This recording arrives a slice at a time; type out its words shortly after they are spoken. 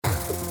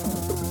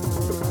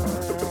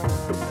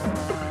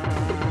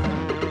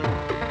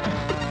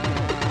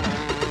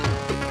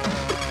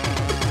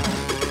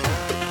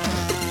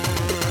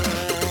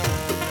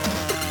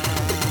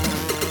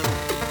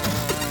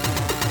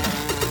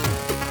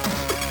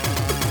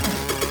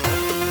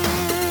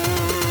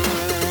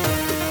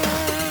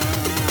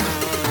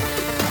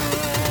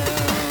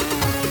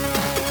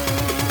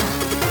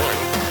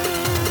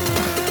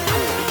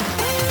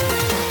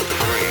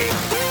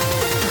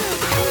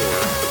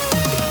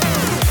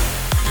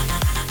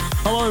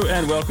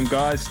and welcome,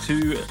 guys,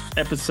 to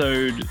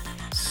episode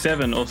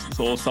 7 or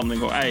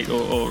something, or 8,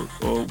 or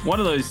one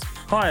of those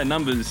higher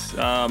numbers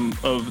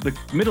of the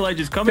Middle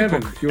Ages comic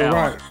 7, book you're hour.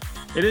 right.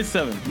 It is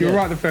 7. You're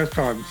right the first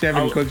time.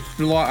 7, because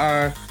the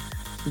last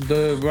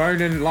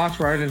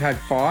Ronin had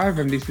 5,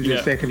 and this is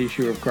the second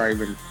issue of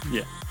Kraven.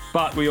 Yeah.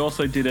 But we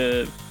also did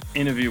a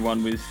interview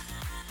one with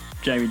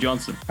Jamie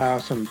Johnson.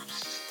 Some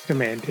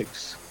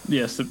semantics.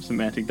 Yeah,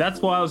 semantic.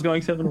 That's why I was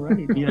going 7 or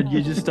 8.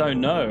 You just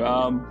don't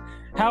know.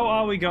 How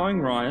are we going,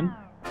 Ryan?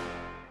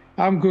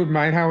 I'm good,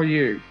 mate. How are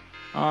you?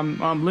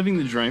 I'm living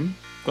the dream.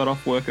 Got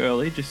off work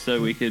early just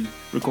so we could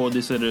record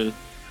this at an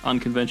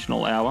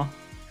unconventional hour.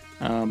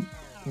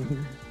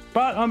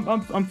 But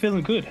I'm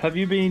feeling good. Have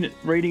you been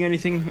reading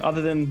anything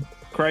other than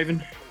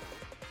Kraven?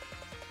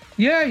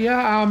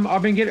 Yeah.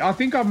 I've been getting. I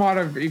think I might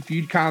have. If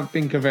you can't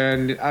think of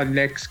a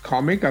next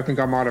comic, I think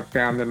I might have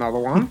found another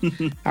one.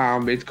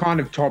 It's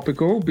kind of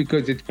topical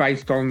because it's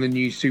based on the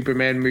new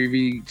Superman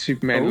movie,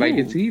 Superman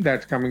Legacy,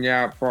 that's coming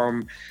out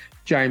from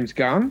James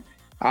Gunn.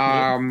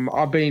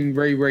 I've been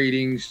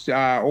rereading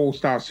All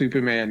Star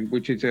Superman,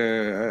 which is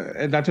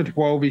that's a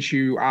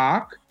 12-issue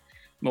arc.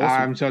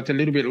 Awesome. So it's a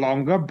little bit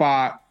longer,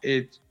 but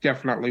it's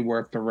definitely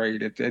worth the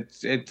read.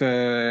 It's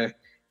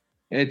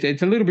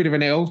a little bit of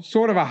an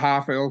sort of a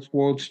half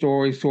Elseworld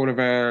story, sort of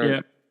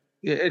a.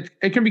 Yeah.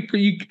 It can be.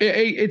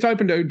 It's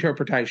open to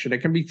interpretation. It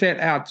can be set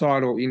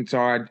outside or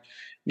inside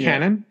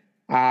canon.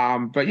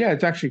 But yeah,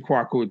 it's actually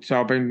quite good.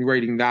 So I've been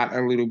reading that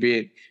a little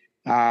bit.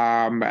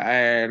 That's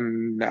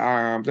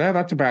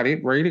about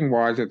it reading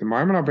wise at the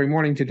moment. I've been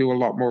wanting to do a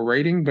lot more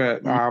reading,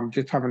 but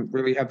just haven't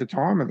really had the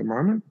time at the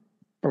moment,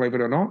 believe it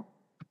or not.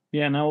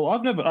 Yeah, no,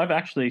 I've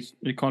actually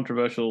a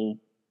controversial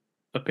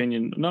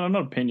opinion. No,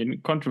 not opinion,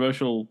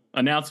 controversial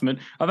announcement.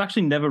 I've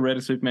actually never read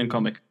a Superman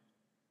comic.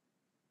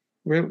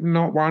 Well,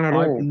 not one at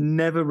all. I've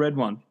never read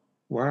one.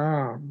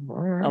 Wow.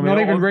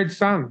 Not even Red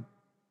Sun.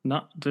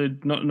 No,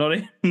 dude, not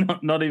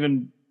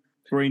even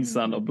Green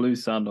Sun or Blue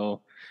Sun or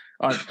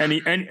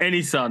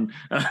any sun.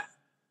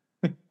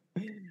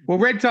 Well,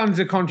 Red Sun's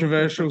a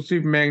controversial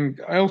Superman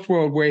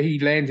Elseworld where he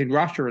lands in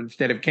Russia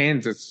instead of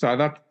Kansas, so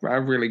that's a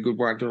really good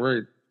one to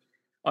read.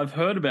 I've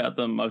heard about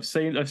them. I've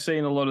seen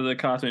a lot of the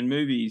cartoon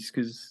movies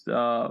because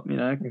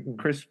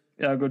Chris,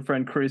 our good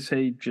friend Chris,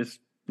 he just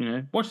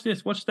watch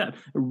this, watch that.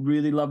 I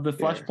really loved the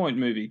Flashpoint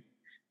movie.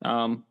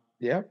 That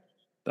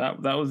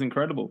was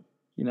incredible.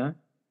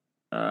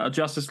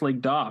 Justice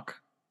League Dark,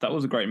 that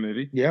was a great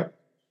movie. Yep.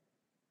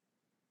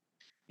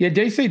 Yeah,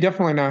 DC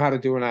definitely know how to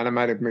do an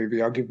animated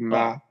movie. I'll give them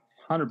that.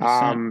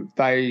 100%.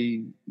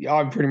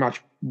 I've pretty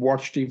much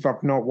watched. If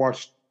I've not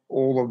watched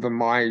all of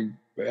them, I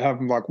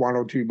have like one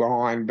or two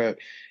behind. But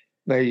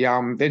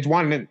there's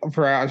one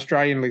for our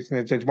Australian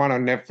listeners. There's one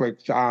on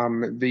Netflix.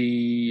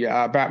 The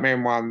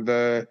Batman one.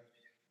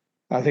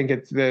 I think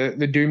it's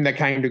the Doom That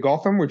Came to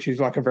Gotham, which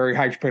is like a very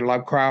H.P.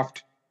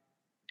 Lovecraft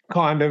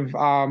kind of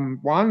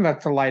one.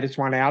 That's the latest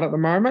one out at the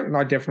moment, and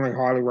I definitely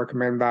highly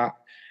recommend that.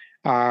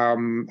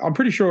 I'm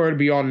pretty sure it'll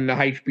be on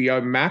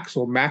HBO Max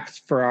or Max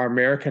for our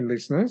American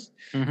listeners.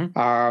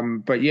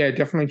 But yeah,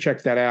 definitely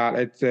check that out.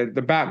 It's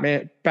the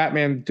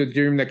Batman, the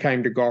Doom That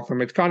Came to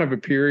Gotham. It's kind of a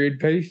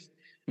period piece.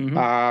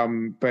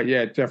 But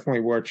yeah, definitely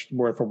worth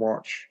a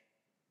watch.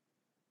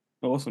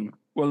 Awesome.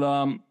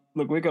 Well,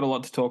 look, we've got a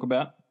lot to talk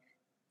about.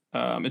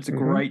 It's a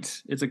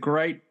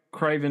great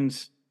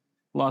Kraven's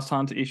Last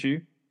Hunt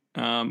issue.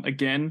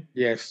 Again,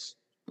 yes,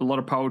 a lot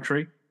of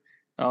poetry.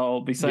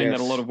 I'll be saying that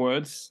a lot of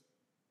words.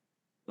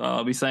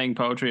 I'll be saying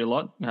poetry a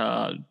lot.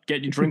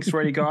 Get your drinks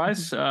ready,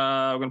 guys.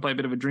 We're going to play a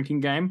bit of a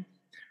drinking game.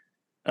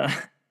 But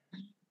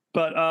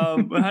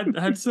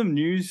had some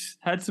news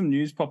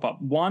pop up.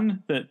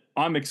 One that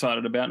I'm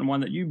excited about and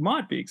one that you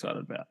might be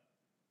excited about.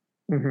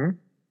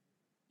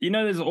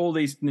 There's all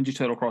these Ninja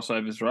Turtle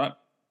crossovers, right?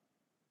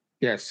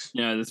 Yes.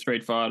 The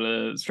Street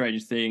Fighter,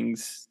 Stranger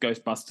Things,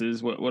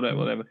 Ghostbusters,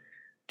 whatever.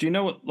 Do you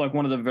know what like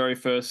one of the very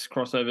first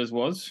crossovers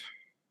was?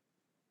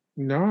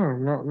 No,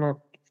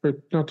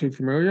 not too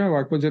familiar.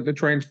 Like, was it the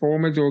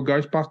Transformers or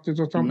Ghostbusters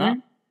or something?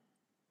 No.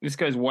 This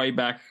goes way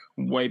back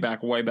to like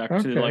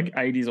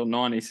 80s or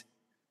 90s.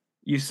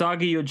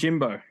 Usagi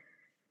Yojimbo.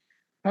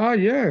 Oh,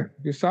 yeah.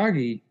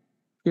 Usagi.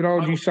 Good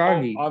old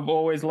Usagi. I've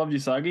always loved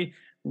Usagi.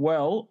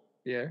 Well,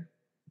 yeah.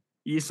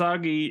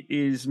 Usagi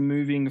is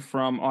moving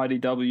from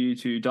IDW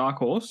to Dark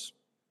Horse.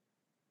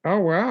 Oh,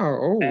 wow.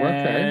 Oh,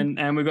 okay.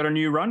 And we've got a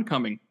new run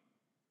coming.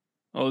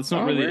 Oh, it's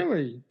not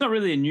really. It's not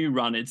really a new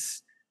run.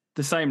 It's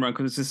the same run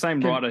because it's the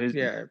same writer.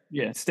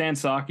 Stan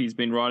Saki's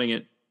been writing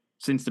it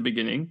since the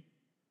begining.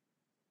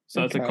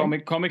 So it's a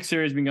comic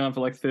series been going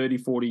for like 30,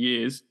 40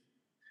 years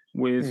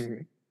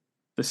with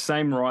the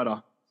same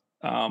writer.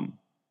 And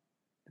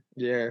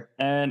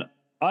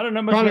I don't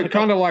know much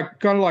kind of like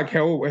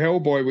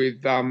Hellboy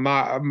with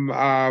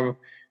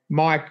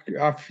Mike.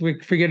 I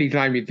forget his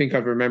name. You'd think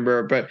I'd remember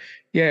it, but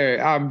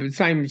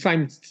same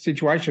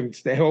situation.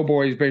 The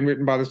Hellboy has been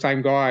written by the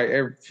same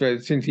guy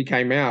since he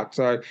came out.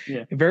 So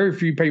very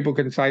few people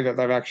can say that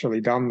they've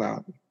actually done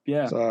that.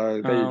 Yeah.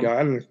 So there you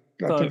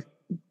go.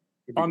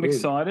 I'm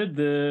excited.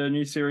 The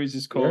new series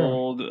is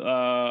called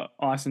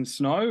Ice and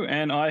Snow,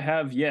 and I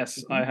have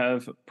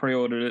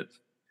pre-ordered it.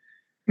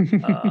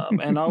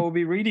 And I will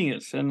be reading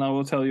it, and I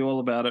will tell you all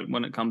about it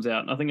when it comes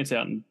out. I think it's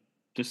out in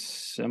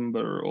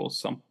December or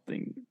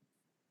something.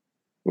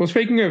 Well,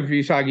 speaking of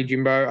Usagi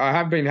Jimbo, I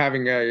have been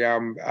having a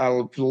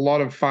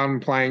lot of fun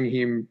playing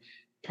him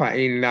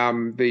in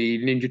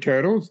the Ninja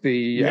Turtles,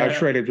 the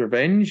Shredder's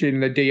Revenge. In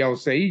the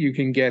DLC, you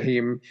can get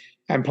him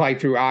and play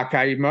through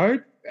arcade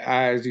mode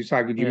as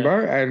Usagi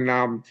Jimbo,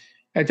 and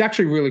it's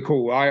actually really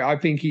cool. I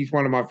think he's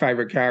one of my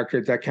favorite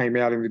characters that came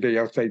out in the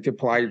DLC to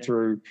play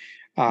through.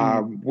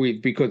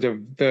 With because of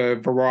the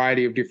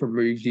variety of different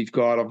moves he's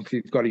got.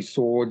 Obviously, he's got his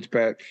swords,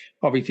 but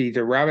obviously he's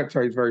a rabbit,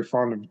 so he's very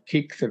fond of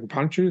kicks and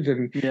punches.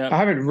 And I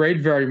haven't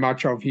read very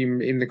much of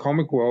him in the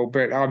comic world,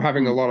 but I'm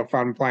having a lot of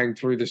fun playing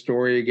through the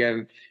story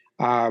again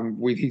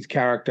with his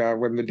character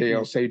when the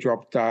DLC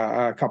dropped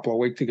a couple of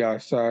weeks ago.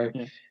 So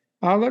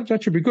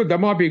that should be good.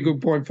 That might be a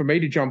good point for me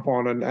to jump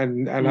on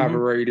and have a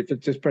read,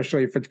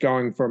 especially if it's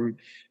going from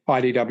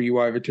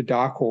IDW over to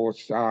Dark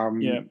Horse.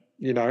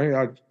 You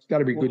know,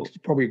 that'd be good.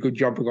 Probably a good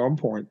jumping on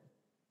point.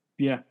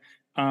 Yeah.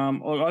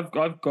 I've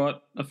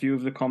got a few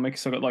of the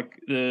comics. I got like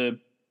the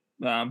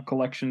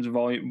collections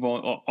volume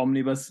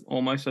omnibus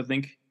almost. I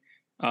think.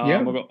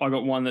 I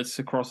got one that's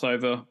a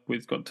crossover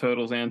with got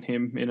Turtles and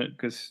him in it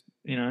because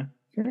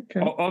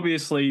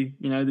obviously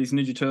these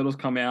Ninja Turtles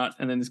come out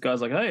and then this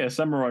guy's like, hey, a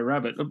samurai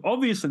rabbit.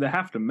 Obviously they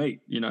have to meet.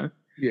 Yeah.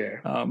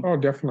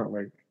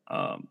 Definitely.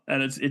 And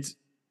it's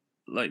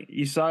like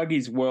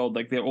Usagi's world,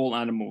 like they're all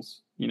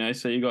animals.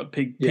 So you got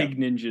pig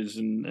ninjas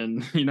and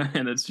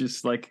and it's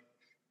just like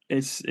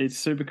it's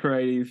super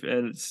creative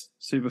and it's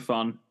super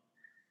fun.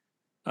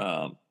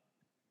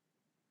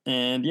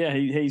 And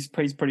he's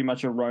pretty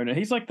much a Ronin.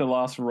 He's like the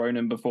last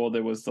Ronin before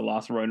there was the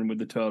last Ronin with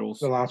the Turtles.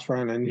 The last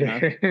Ronin,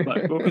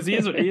 because he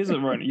is a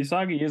Ronin.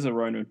 Usagi is a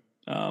Ronin.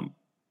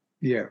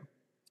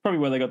 It's probably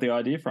where they got the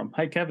idea from.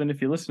 Hey Kevin,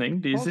 if you're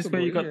listening, is this where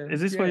you got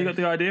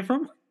the idea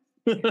from?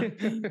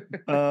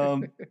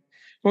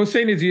 Well,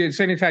 seeing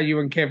as how you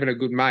and Kevin are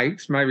good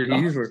mates, maybe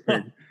he is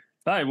listening.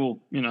 Hey,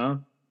 well,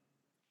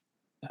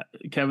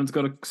 Kevin's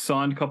got a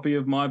signed copy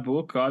of my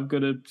book. I've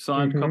got a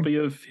signed copy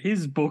of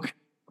his book.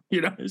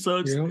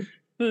 So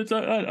it's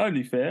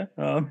only fair.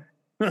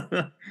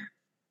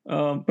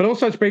 But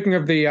also speaking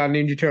of the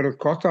Ninja Turtles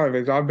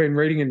crossovers, I've been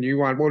reading a new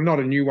one. Well, not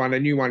a new one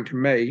to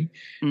me.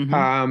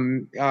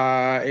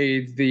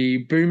 Is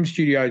the Boom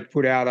Studios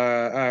put out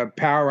a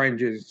Power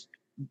Rangers.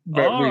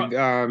 But with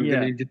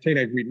the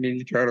Teenage Mutant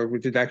Ninja Turtles,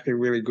 which is actually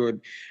really good,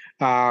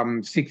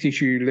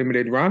 6-issue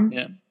limited run.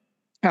 Yeah.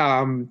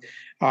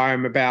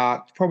 I'm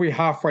about probably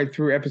halfway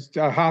through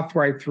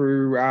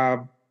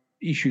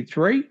issue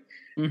 3.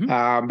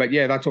 But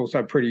that's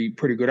also pretty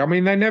good. I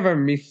mean, they never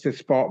missed a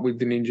spot with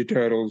the Ninja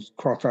Turtles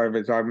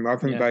crossovers. I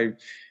think they,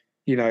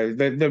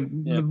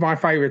 my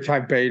favorites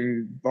have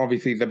been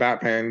obviously the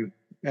Batman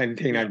and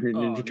Teenage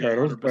Mutant Ninja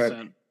Turtles, 100%.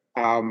 But.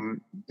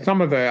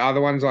 Some of the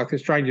other ones, like the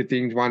Stranger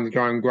Things one's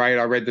going great.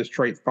 I read the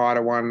Street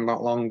Fighter one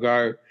not long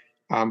ago.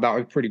 That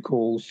was pretty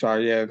cool. So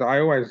I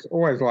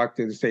always like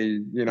to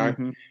see,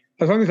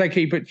 as long as they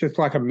keep it just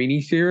like a mini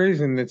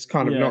series and it's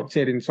kind of not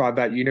set inside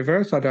that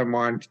universe, I don't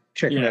mind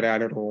checking it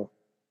out at all.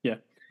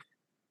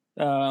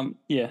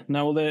 Yeah.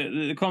 No, well,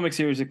 the comic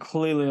series are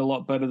clearly a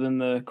lot better than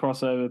the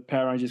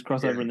Power Rangers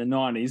crossover in the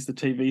 90s, the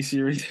TV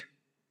series.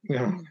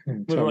 Yeah,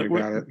 tell me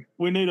about it.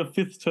 We need a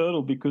 5th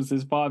turtle because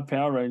there's 5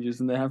 Power Rangers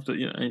and they have to,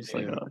 it's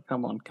like,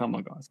 come on,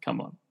 guys,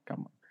 come on.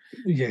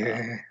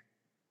 Yeah.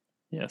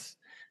 Yes.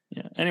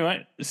 Yeah.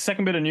 Anyway, the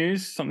second bit of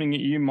news, something that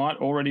you might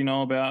already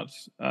know about.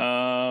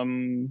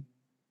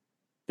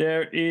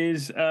 There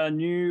is a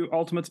new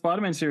Ultimate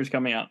Spider-Man series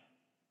coming out.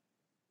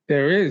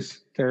 There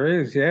is.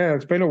 Yeah,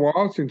 it's been a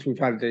while since we've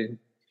had a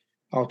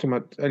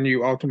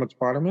new Ultimate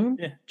Spider-Man.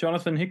 Yeah,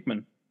 Jonathan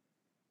Hickman.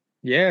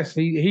 Yes,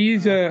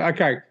 he's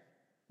okay.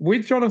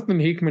 With Jonathan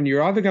Hickman,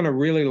 you're either going to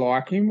really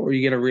like him or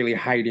you're going to really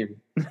hate him.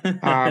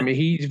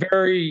 He's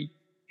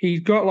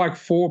got like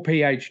 4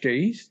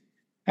 PhDs,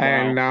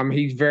 and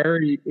he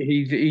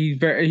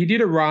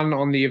did a run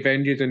on the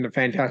Avengers and the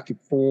Fantastic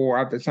Four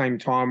at the same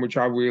time, which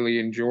I really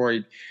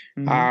enjoyed.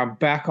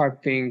 Back, I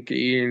think,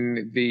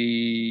 in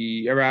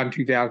around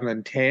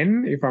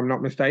 2010, if I'm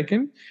not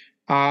mistaken.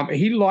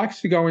 He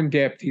likes to go in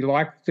depth.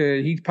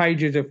 His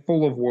pages are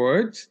full of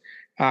words.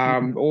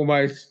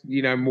 Almost,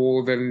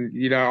 more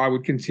than, I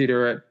would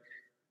consider it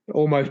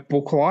almost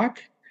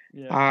book-like.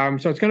 Yeah.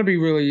 So it's going to be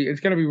really,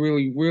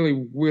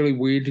 really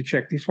weird to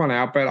check this one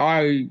out. But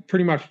I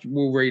pretty much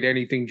will read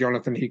anything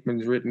Jonathan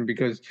Hickman's written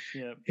because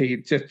he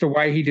just the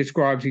way he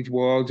describes his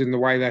worlds and the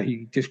way that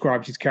he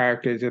describes his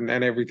characters and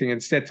everything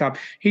and sets up.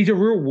 He's a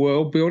real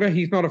world builder.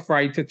 He's not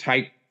afraid to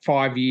take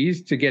 5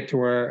 years to get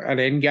to an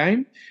end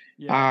game.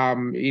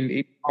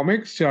 In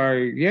comics. So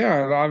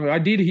I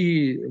did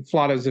hear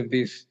flutters of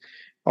this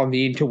on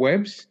the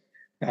interwebs.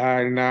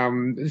 And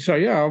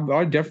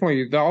I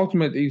definitely, the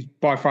Ultimate is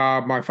by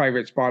far my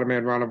favorite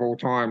Spider-Man run of all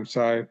time.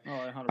 So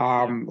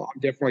I'm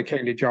definitely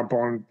keen to jump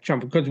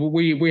because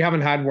we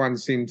haven't had one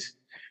since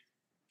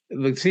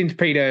since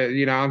Peter,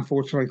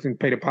 unfortunately, since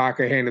Peter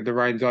Parker handed the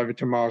reins over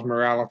to Miles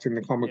Morales in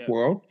the comic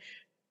world,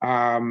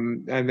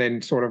 and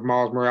then sort of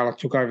Miles Morales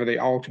took over the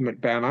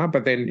Ultimate banner,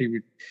 but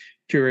then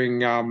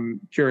during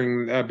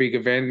a big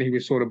event, he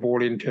was sort of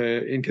brought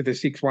into the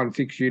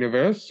 616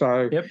 universe.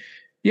 So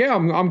yeah,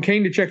 I'm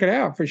keen to check it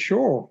out for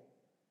sure.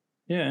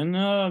 Yeah, and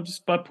I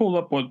pulled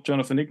up what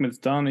Jonathan Hickman's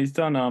done. He's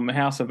done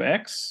House of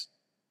X.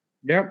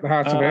 Yep,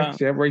 House of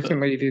X. Yeah,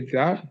 recently he did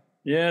that.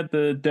 Yeah,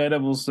 the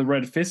Daredevil's the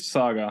Red Fist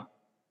saga.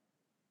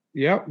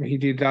 Yep, he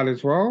did that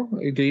as well.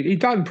 He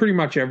done pretty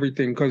much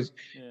everything because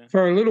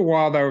for a little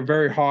while they were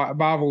very high.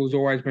 Marvel has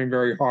always been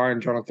very high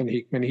on Jonathan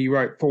Hickman. He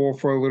wrote Thor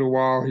for a little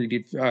while. He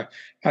did, as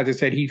I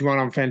said, his run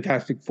on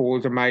Fantastic Four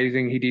is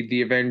amazing. He did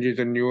the Avengers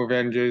and New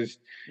Avengers.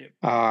 Yep.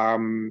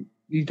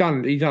 He's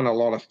done a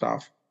lot of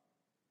stuff,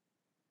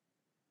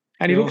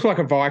 and he looks like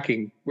a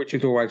Viking, which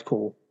is always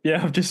cool.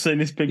 Yeah, I've just seen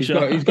this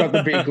picture. He's got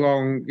the big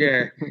long.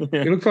 Yeah,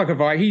 he looks like a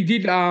Viking.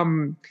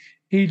 Him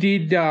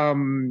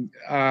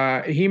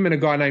and a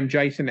guy named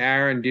Jason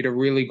Aaron did a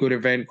really good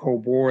event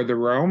called War of the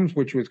Realms,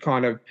 which was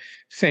kind of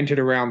centered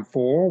around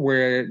Thor,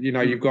 where,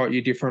 you've got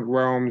your different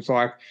realms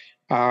like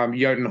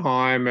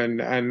Jotunheim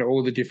and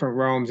all the different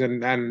realms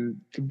and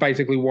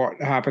basically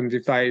what happens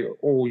if they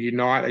all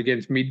unite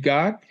against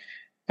Midgard.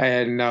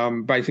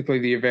 And basically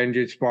the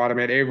Avengers,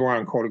 Spider-Man,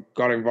 everyone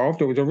got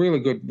involved. It was a really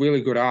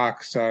good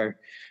arc. So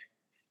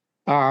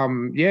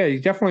yeah,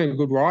 he's definitely a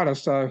good writer,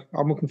 so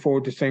I'm looking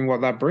forward to seeing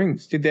what that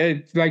brings. Did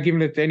they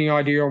give it any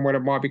idea on when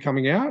it might be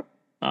coming out?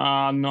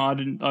 No, I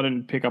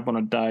didn't pick up on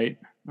a date.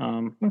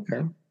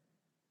 Okay.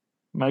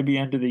 Maybe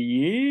end of the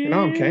year.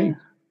 No, I'm keen.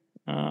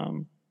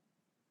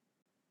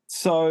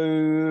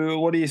 So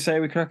what do you say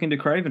we crack into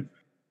Kraven?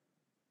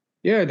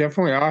 Yeah,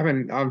 definitely. I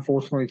haven't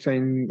unfortunately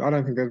seen. I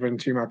don't think there's been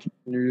too much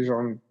news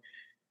on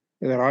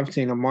that I've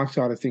seen on my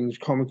side of things,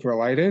 comic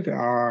related.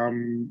 I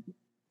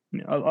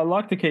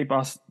like to keep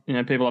us,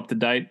 people up to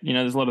date.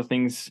 There's a lot of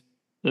things.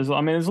 There's a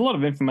lot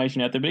of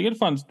information out there, but you got to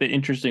find the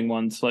interesting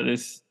ones. Like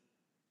there's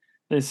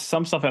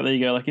some stuff out there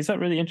you go like, is that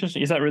really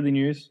interesting? Is that really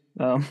news?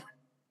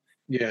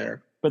 Yeah.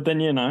 But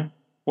then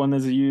when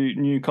there's a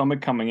new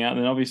comic coming out,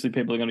 then obviously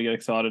people are going to get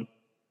excited.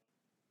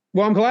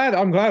 Well, I'm glad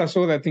I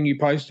saw that thing you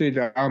posted.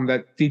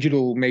 That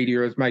digital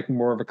media is making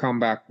more of a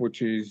comeback,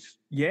 which is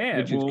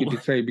good to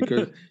see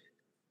because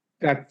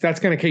that's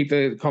going to keep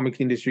the comics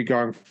industry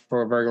going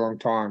for a very long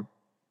time.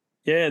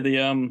 Yeah,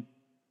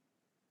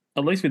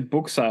 at least with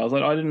book sales,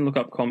 I didn't look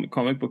up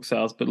comic book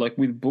sales, but like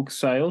with book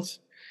sales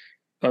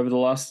over the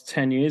last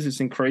 10 years, it's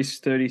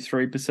increased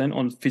 33%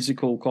 on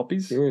physical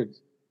copies. Good.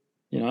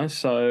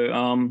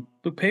 So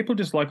but people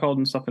just like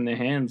holding stuff in their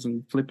hands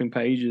and flipping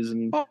pages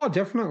and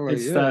definitely.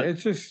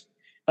 It's just,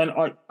 and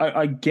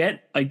I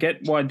get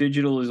why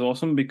digital is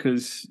awesome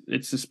because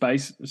it's a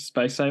space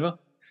saver.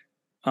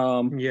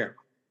 Yeah.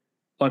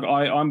 Like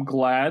I'm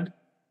glad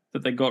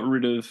that they got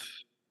rid of.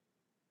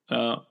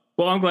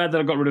 I'm glad that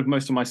I got rid of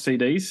most of my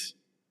CDs,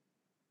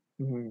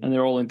 and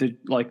they're all in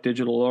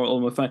digital or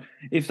on my phone.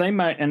 If they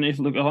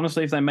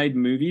if they made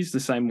movies the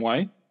same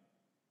way,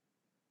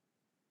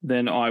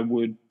 then I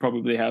would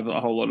probably have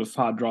a whole lot of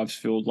hard drives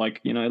filled.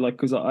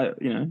 Because I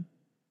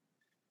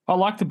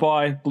like to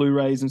buy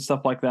Blu-rays and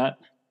stuff like that.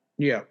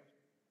 Yeah,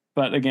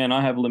 but again,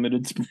 I have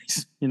limited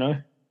space.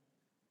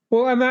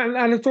 Well,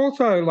 and it's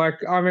also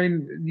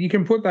you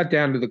can put that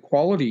down to the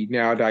quality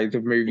nowadays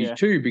of movies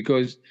too,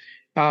 because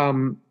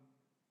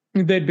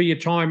there'd be a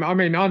time. I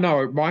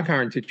know my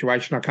current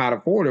situation, I can't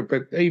afford it,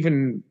 but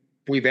even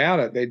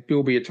without it, there'd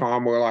still be a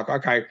time where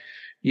okay,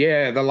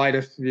 yeah, the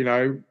latest,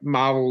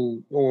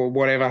 Marvel or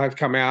whatever has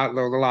come out,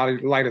 or the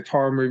latest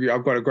horror movie,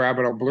 I've got to grab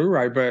it on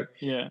Blu-ray. But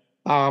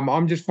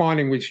I'm just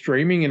finding with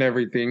streaming and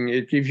everything,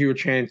 it gives you a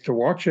chance to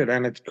watch it,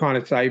 and it's kind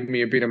of saved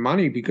me a bit of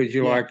money because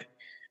you're like,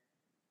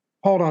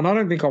 hold on, I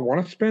don't think I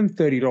want to spend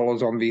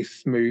 $30 on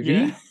this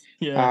movie.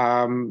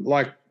 Yeah.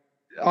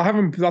 I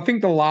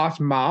think the last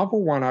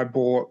Marvel one I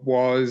bought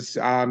was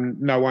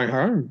No Way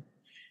Home.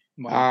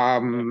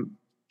 Wow.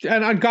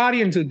 And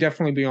Guardians would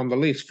definitely be on the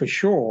list for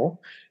sure.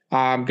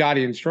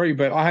 Guardians 3,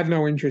 but I had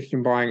no interest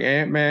in buying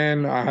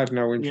Ant-Man. I had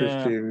no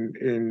interest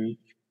in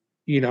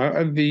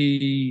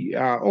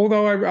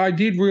although I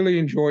did really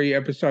enjoy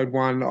episode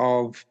 1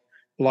 of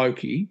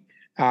Loki,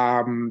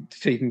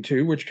 season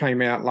 2, which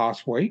came out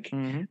last week.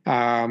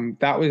 Mm-hmm.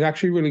 That was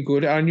actually really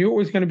good. I knew it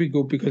was going to be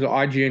good because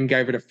IGN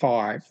gave it a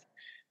 5.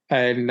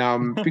 And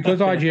because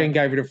IGN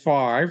gave it a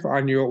 5,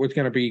 I knew it was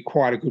going to be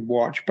quite a good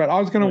watch. But I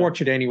was going to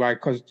watch it anyway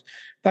because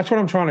that's what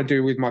I'm trying to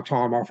do with my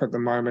time off at the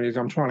moment is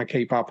I'm trying to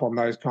keep up on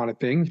those kind of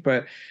things.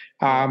 But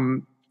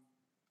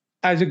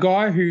as a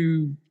guy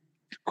who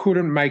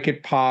couldn't make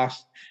it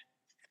past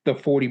the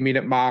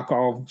 40-minute mark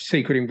of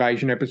Secret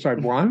Invasion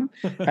episode 1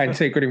 and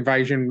Secret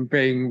Invasion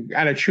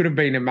and it should have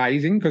been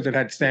amazing because it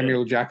had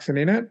Samuel Jackson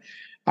in it.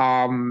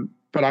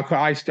 But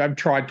I've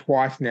tried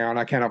twice now and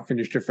I cannot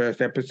finish the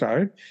first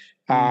episode.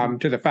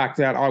 To the fact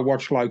that I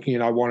watched Loki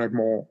and I wanted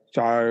more.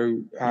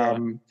 So,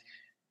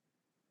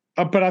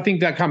 but I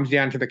think that comes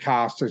down to the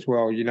cast as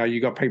well.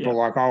 You got people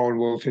like Owen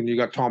Wilson, you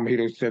got Tom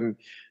Hiddleston,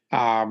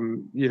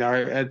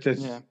 It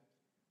just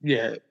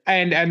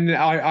And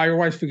I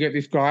always forget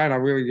this guy, and I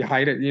really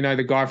hate it.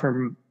 The guy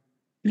from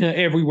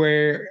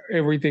Everywhere,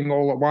 Everything,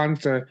 All at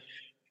Once.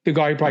 The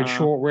guy who played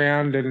Short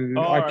Round, and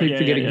I keep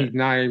forgetting his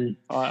name.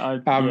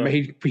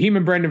 Him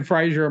and Brendan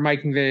Fraser are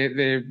making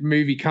their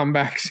movie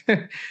comebacks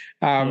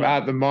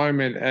at the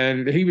moment,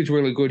 and he was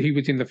really good. He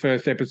was in the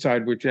first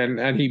episode,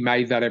 and he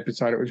made that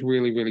episode. It was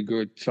really, really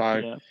good.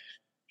 So,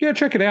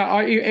 check it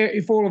out.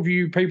 If all of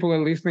you people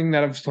are listening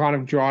that have kind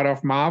of dried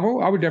off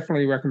Marvel, I would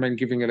definitely recommend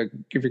giving it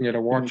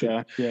a watch.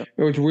 Yeah. It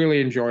was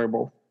really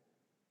enjoyable.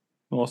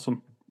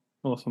 Awesome.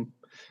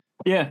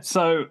 Yeah.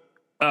 So.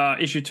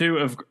 Issue 2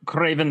 of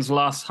Kraven's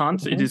Last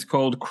Hunt. It is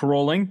called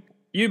Crawling.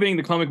 You being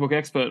the comic book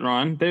expert,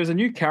 Ryan, there's a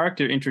new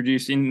character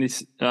introduced in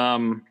this.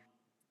 There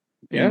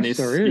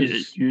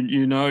is.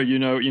 You know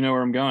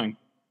where I'm going.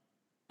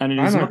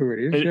 And I know who it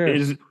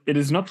is. It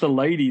is not the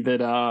lady that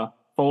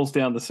falls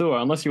down the sewer,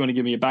 unless you want to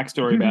give me a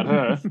backstory about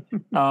her.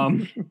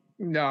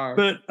 No.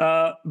 But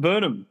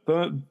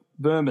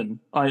Berman.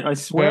 I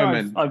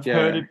swear I've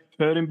heard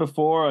him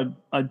before.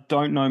 I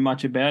don't know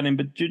much about him,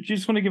 but do you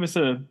just want to give us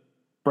a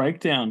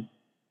breakdown?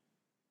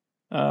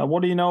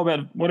 What do you know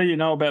about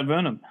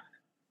Vernon?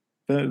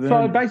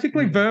 So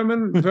basically,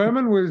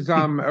 Vermin was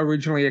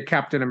originally a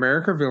Captain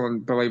America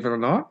villain, believe it or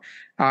not.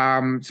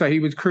 So he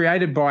was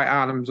created by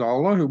Adam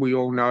Zola, who we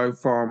all know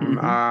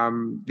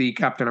from the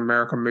Captain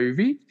America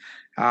movie,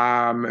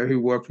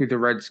 who worked with the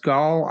Red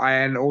Skull,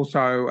 and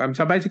also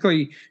so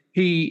basically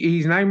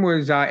his name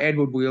was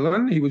Edward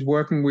Whelan. He was a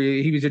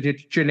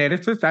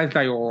geneticist, as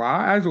they all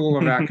are, as all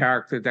of our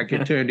characters that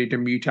get turned into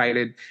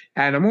mutated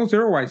animals.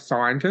 They're always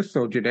scientists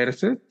or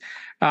geneticists.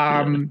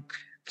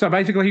 So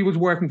basically, he was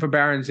working for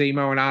Baron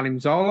Zemo and Arnim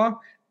Zola.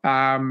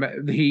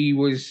 He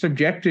was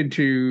subjected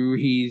to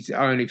his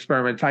own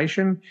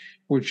experimentation,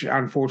 which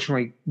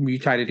unfortunately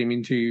mutated him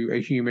into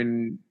a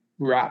human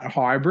rat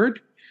hybrid,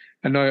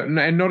 and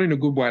not in a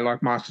good way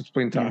like Master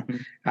Splinter.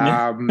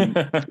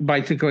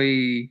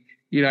 Basically,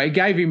 it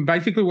gave him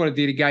what it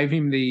did. It gave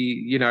him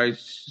the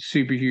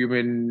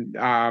superhuman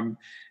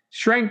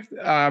strength,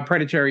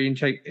 predatory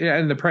instinct,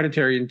 and the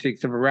predatory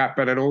instincts of a rat,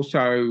 but it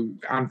also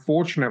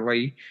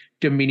unfortunately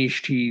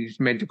diminished his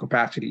mental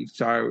capacity.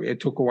 So it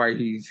took away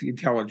his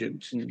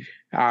intelligence,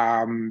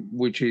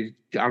 which is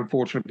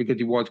unfortunate because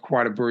he was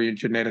quite a brilliant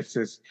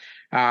geneticist.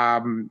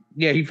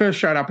 He first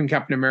showed up in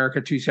Captain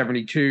America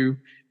 272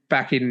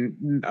 back in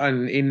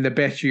the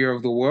best year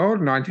of the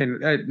world,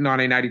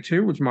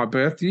 1982, which was my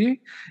birth year.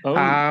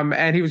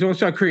 And he was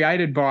also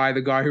created by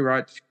the guy who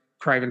wrote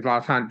Kraven's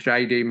Last Hunt,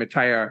 J.D.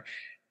 Matteo,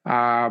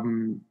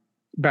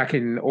 back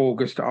in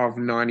August of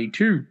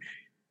 92.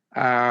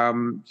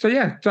 So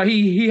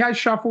he has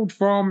shuffled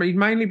he's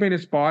mainly been a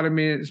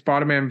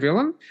Spider-Man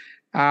villain,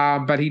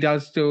 but he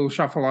does still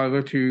shuffle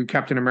over to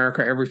Captain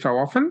America every so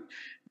often.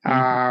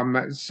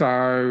 It's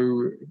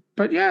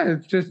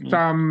just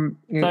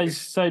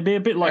so be a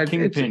bit like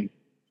Kingpin.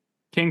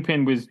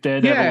 Kingpin with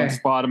Daredevil and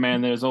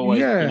Spider-Man. There's always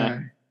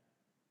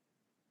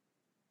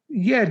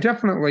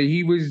definitely.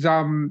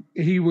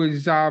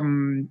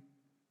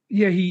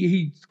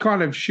 He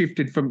kind of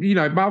shifted from,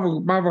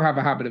 Marvel have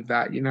a habit of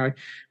that,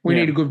 we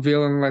need a good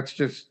villain, let's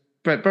just,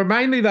 but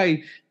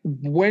mainly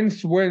when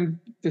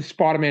the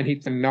Spider-Man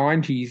hit the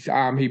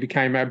 90s, he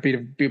became a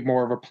bit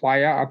more of a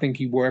player. I think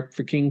he worked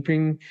for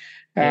Kingpin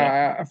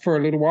for a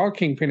little while,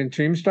 Kingpin and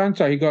Tombstone,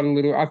 so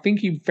I think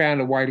he found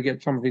a way to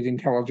get some of his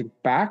intelligence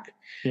back.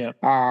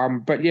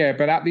 But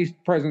at this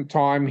present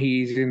time,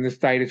 he's in the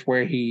status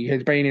where he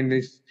has been in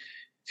this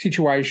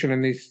situation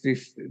and this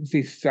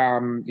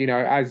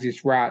as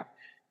this rat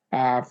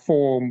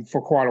form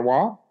for quite a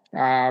while,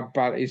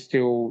 but is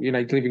still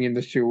living in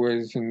the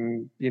sewers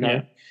and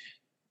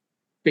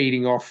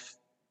beating off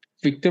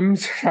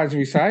victims, as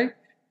we say.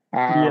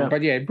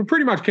 But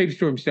pretty much keeps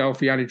to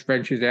himself. He only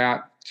ventures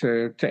out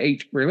to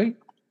eat, really.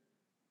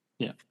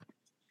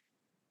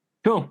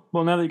 Cool.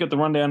 Well, now that you got the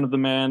rundown of the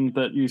man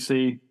that you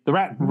see, the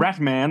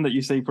rat man that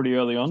you see pretty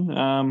early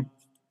on,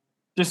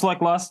 just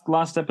like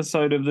last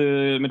episode of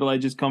the Middle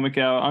Ages Comic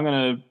Hour, I'm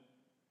going to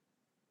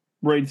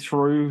read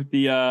through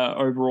the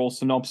overall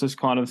synopsis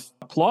kind of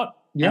plot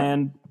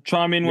and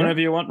chime in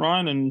whenever you want,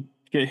 Ryan, and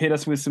hit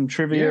us with some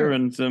trivia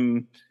and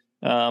some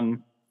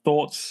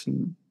thoughts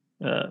and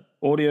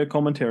audio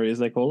commentary, as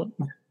they call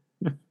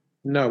it.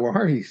 No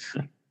worries.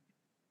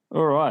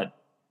 All right.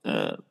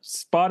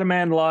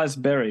 Spider-Man lies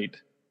buried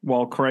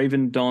while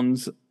Kraven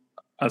dons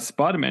a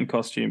Spider-Man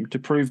costume to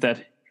prove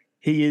that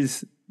he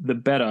is the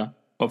better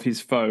of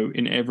his foe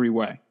in every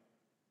way.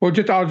 Well,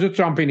 I'll just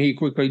jump in here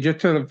quickly,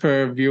 just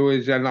for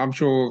viewers, and I'm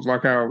sure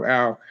like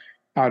our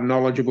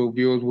knowledgeable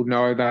viewers will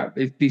know that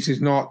this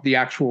is not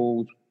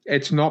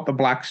it's not the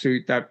black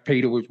suit that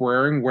Peter was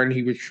wearing when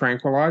he was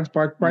tranquilized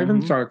by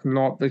Kraven, so it's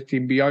not the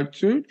symbiote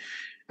suit.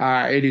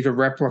 It is a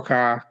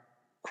replica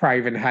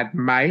Kraven had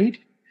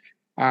made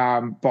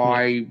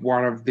by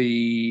one of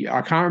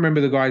I can't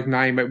remember the guy's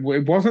name. It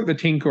wasn't the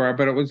Tinkerer,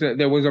 but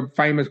there was a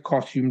famous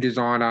costume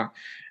designer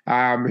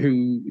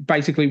who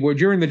basically were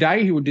during the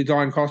day he would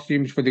design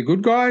costumes for the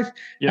good guys,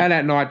 and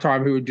at night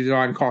time he would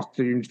design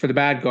costumes for the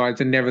bad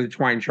guys, and never the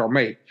twain shall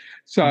meet.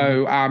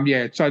 So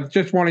so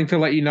just wanting to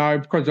let you know,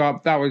 because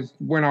that was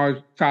when I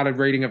started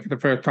reading it for the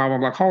first time.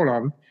 I'm like, hold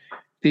on,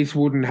 this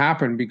wouldn't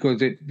happen because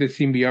the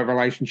symbiote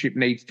relationship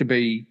needs to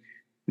be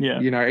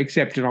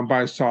accepted on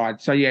both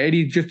sides. So it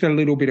is just a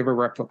little bit of a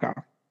replica.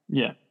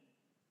 Yeah.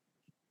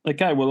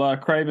 Okay, well,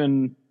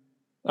 Kraven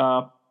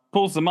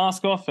pulls the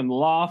mask off and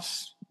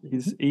laughs,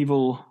 his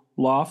evil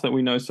laugh that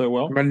we know so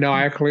well.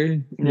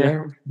 Maniacally,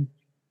 yeah.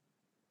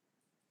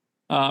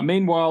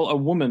 Meanwhile, a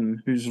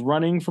woman who's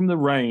running from the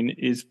rain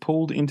is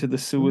pulled into the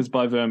sewers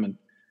by vermin,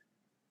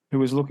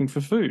 who is looking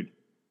for food.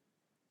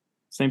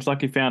 Seems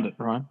like he found it,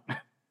 right?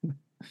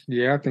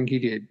 Yeah, I think he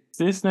did.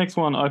 This next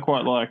one I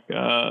quite like.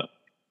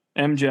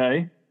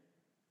 MJ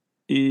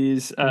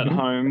is at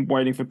home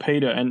waiting for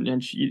Peter,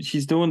 and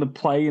she's doing the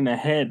play in her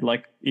head,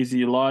 like, is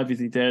he alive? Is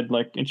he dead?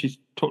 Like, and she's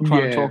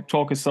trying to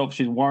talk herself.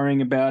 She's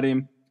worrying about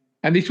him.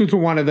 And this was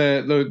one of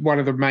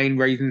the main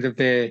reasons of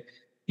their,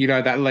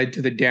 that led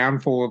to the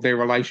downfall of their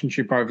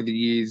relationship over the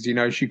years.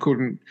 She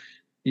couldn't.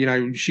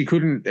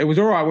 It was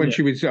all right when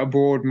she was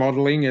abroad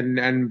modeling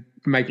and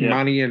making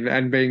money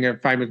and being a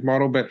famous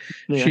model, but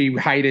she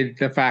hated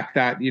the fact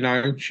that,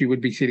 she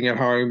would be sitting at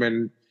home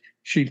and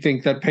she'd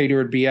think that Peter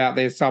would be out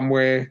there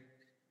somewhere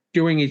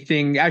doing his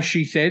thing, as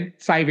she said,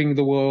 saving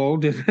the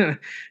world.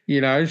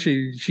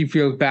 She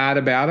feels bad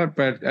about it,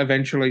 but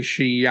eventually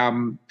she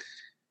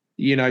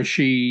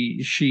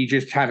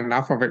just had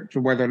enough of it,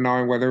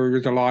 knowing whether he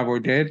was alive or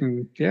dead.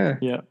 And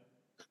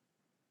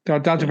so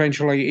it does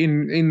eventually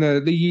in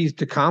the years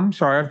to come.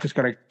 Sorry, I've just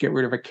got to get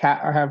rid of a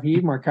cat I have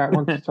here. My cat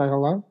wants to say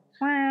hello.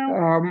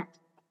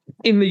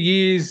 In the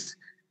years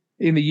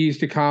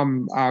to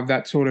come,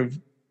 that sort of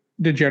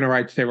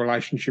degenerates their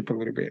relationship a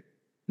little bit.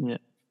 Yeah.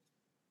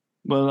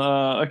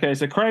 Well, okay,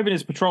 so Kraven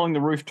is patrolling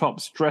the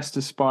rooftops dressed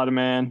as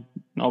Spider-Man,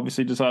 and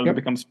obviously decided to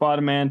become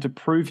Spider-Man to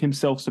prove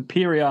himself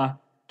superior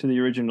to the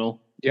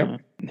original.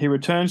 He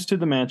returns to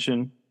the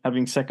mansion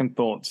having second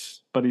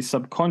thoughts, but his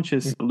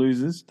subconscious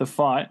loses the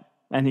fight,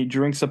 and he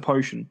drinks a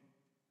potion,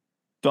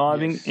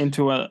 diving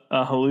into a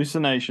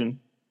hallucination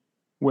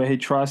where he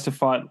tries to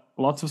fight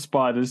lots of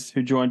spiders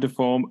who join to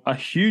form a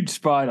huge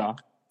spider.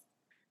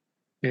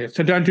 Yeah,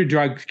 so don't do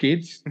drugs,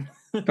 kids.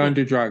 Don't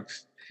do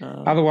drugs.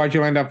 Otherwise,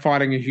 you'll end up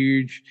fighting a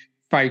huge,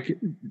 fake,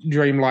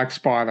 dreamlike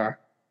spider.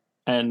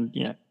 And,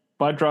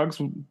 by drugs,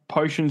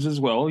 potions as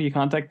well. You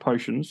can't take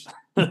potions.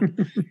 But,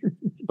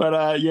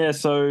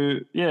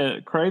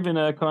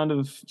 Kraven kind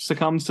of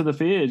succumbs to the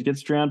fear,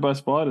 gets drowned by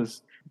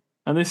spiders.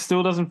 And this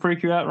still doesn't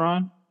freak you out,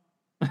 Ryan?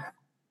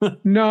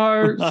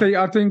 No, see,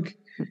 I think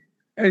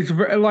it's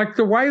like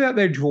the way that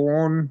they're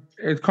drawn,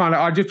 it's kind of,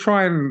 I just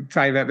try and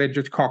say that they're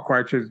just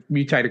cockroaches,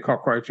 mutated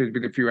cockroaches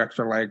with a few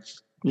extra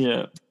legs.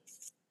 Yeah.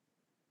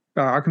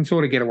 I can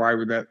sort of get away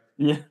with that.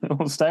 Yeah,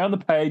 well, stay on the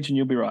page and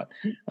you'll be right.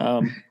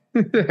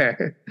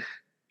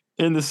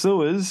 In the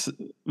sewers,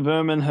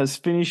 Vermin has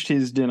finished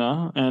his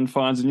dinner and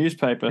finds a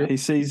newspaper. He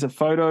sees a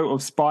photo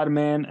of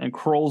Spider-Man and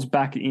crawls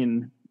back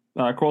in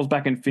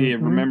fear,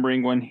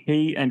 remembering when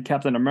he and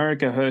Captain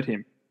America hurt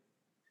him.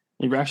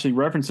 He actually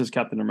references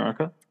Captain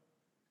America.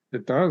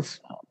 It does.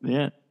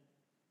 Yeah.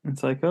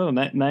 It's like,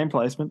 name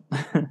placement.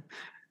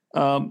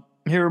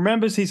 He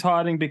remembers he's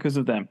hiding because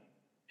of them.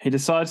 He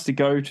decides to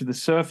go to the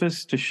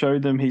surface to show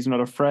them he's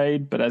not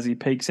afraid, but as he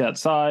peeks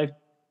outside,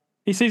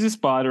 he sees a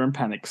spider and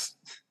panics.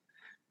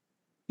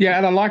 Yeah,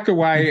 and I like the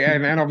way,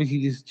 and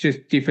obviously this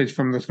just differs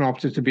from the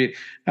synopsis a bit,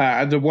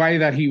 the way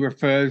that he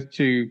refers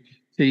to,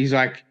 he's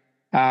like,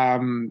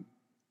 him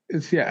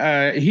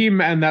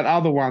and that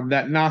other one,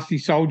 that nasty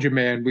soldier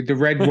man with the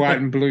red, white,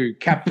 and blue,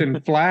 Captain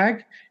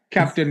Flag,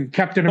 Captain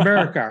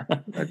America.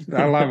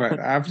 I love it.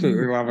 I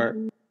absolutely love it.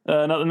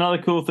 Another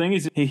cool thing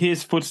is he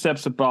hears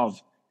footsteps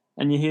above.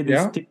 And you hear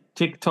this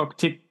tick tock,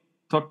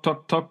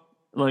 tock.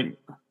 Like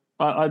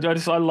I've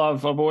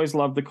always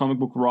loved the comic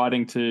book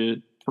writing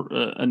to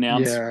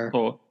announce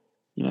or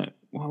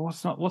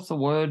what's the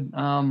word?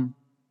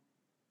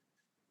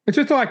 It's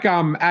just like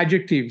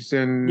adjectives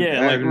and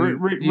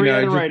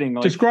reiterating,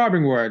 like,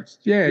 describing words.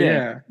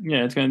 Yeah.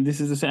 It's going.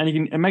 This is the sound.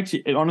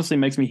 It honestly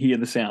makes me hear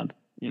the sound.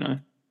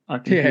 I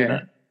can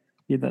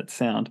hear that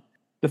sound.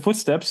 The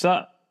footsteps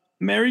are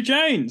Mary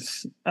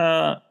Jane's,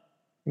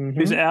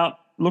 who's out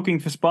looking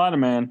for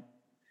Spider-Man,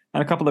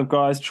 and a couple of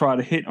guys try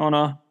to hit on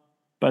her,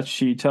 but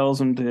she tells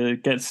them to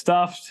get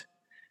stuffed,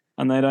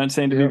 and they don't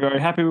seem to be very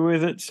happy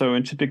with it. So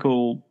in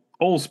typical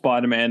all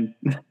Spider-Man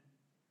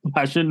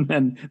fashion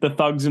and the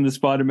thugs in the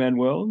Spider-Man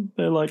world,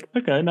 they're like,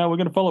 okay, now we're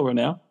going to follow her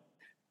now.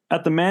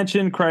 At the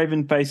mansion,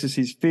 Kraven faces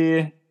his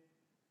fear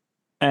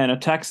and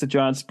attacks the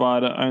giant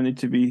spider, only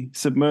to be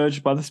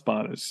submerged by the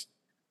spiders.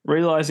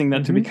 Realizing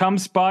that to become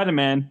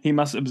Spider-Man, he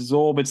must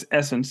absorb its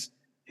essence,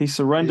 he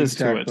surrenders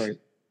to it.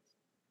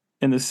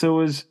 In the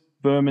sewers,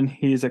 Vermin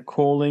hears a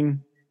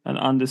calling and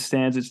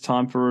understands it's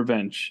time for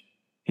revenge.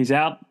 He's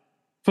out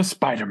for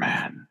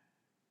Spider-Man.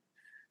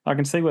 I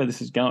can see where this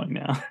is going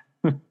now.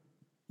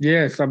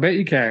 Yes, I bet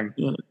you can.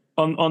 Yeah.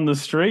 on the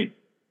street,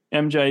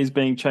 MJ is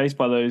being chased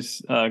by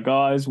those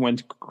guys when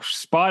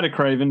Spider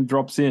Kraven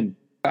drops in.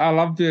 I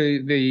love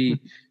the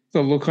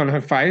look on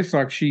her face,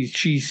 like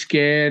she's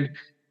scared.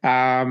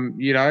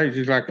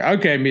 She's like,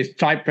 okay, Miss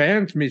Tight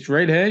Pants, Miss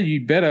Red Hair,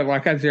 you better,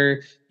 like, as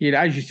they're,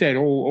 as you said,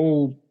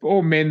 all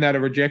men that are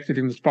rejected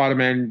in the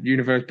Spider-Man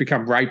universe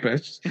become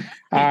rapists.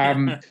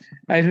 And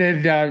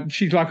then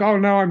she's like, oh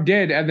no, I'm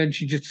dead, and then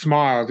she just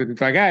smiles, and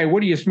it's like, hey,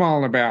 what are you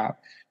smiling about?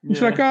 And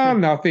she's like, oh,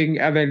 nothing,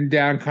 and then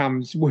down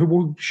comes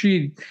who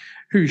she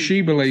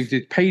believes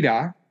is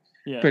Peter.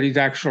 Yeah. But he's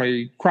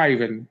actually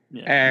Kraven,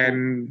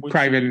 and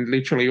Kraven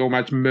literally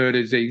almost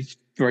murders these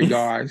three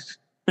guys.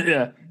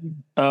 Yeah,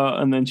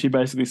 and then she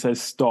basically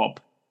says stop,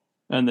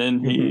 and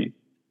then he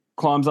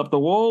climbs up the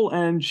wall,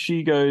 and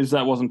she goes,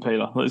 "That wasn't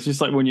Peter." It's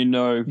just like when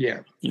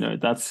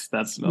that's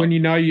not... when you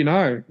know.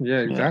 Yeah,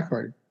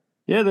 exactly.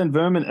 Yeah, then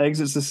Vermin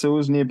exits the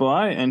sewers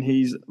nearby, and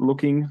he's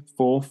looking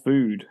for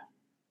food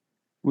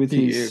with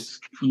his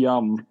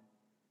yum.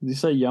 Did you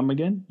say yum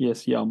again?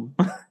 Yes, yum.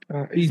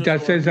 He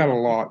says that a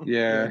lot.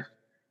 Yeah.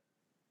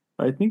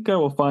 I think I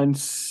will find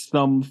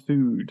some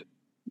food.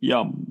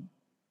 Yum.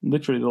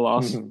 Literally the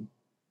last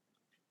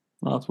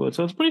word.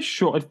 So it's pretty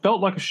short. It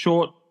felt like a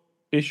short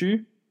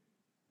issue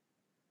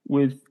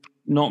with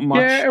not much.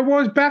 Yeah, it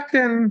was back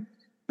then.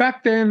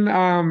 Back then,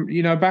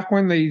 back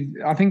when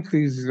I think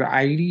these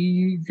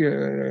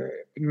 80s,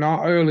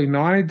 not early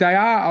 90s, they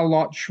are a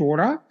lot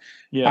shorter.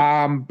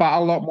 Yeah. But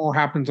a lot more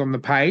happens on the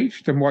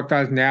page than what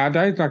does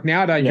nowadays. Like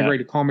nowadays, you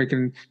read a comic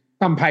and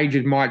some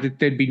pages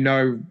there'd be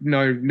no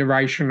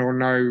narration or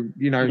no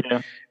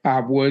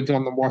words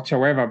on them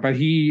whatsoever. But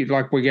here,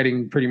 like, we're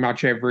getting pretty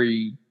much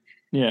every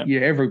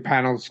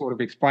panel sort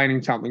of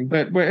explaining something.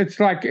 But it's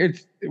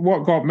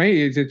what got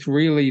me is it's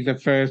really the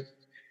first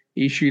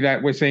issue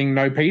that we're seeing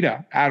no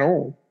Peter at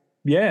all.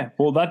 Yeah,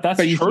 well that's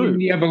but you're true. Seeing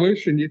the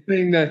evolution, you're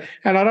seeing and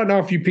I don't know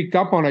if you picked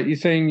up on it. You're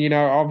seeing,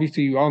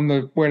 obviously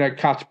when it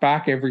cuts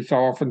back every so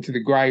often to the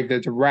grave,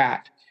 there's a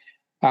rat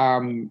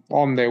on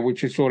there,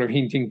 which is sort of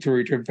hinting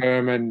through to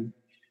Vermin,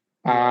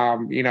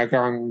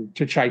 going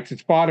to chase the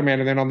Spider-Man,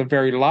 and then on the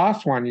very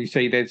last one, you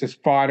see there's a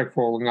spider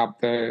crawling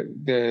up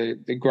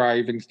the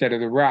grave instead of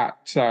the rat.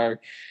 So,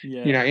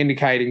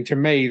 indicating to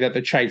me that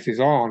the chase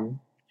is on.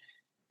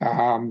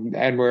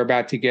 And we're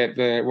about to get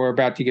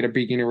a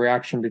big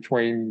interaction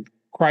between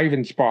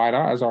Kraven Spider,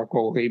 as I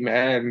call him,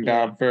 and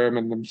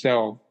Vermin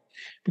themselves,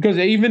 because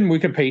even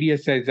Wikipedia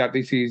says that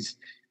this is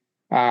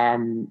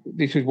one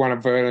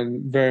of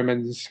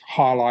Vermin's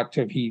highlights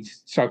of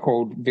his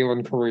so-called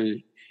villain career,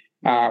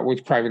 was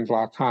Kraven's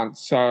last hunt.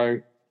 So,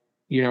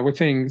 we're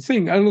seeing.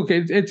 Look,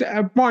 it's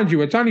mind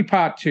you, it's only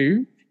part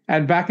 2,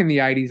 and back in the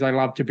 80s, they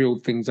love to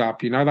build things up.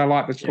 They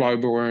like the slow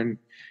burn.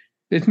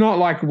 It's not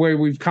like where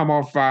we've come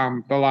off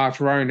the last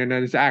Ronin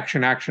and it's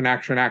action,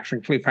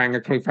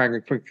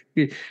 cliffhanger.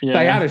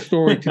 They had a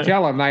story to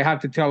tell and they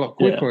had to tell it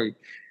quickly.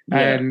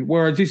 And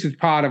whereas this is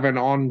part of an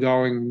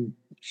ongoing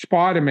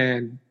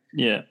Spider-Man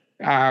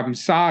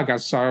saga,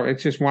 so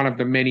it's just one of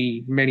the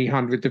many, many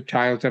hundreds of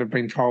tales that have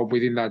been told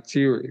within that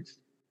series.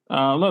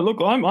 Look,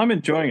 I'm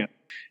enjoying it.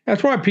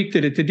 That's why I picked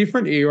it. It's a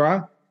different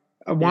era.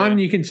 One,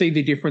 you can see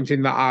the difference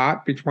in the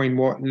art between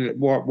what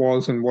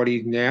was and what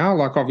is now.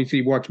 Like,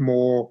 obviously, what's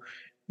more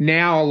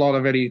now, a lot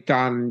of it is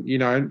done,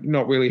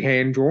 not really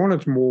hand drawn.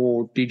 It's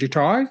more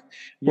digitized.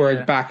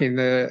 Whereas back in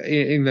the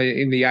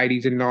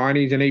 80s and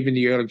 90s and even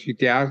the early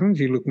 2000s,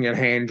 you're looking at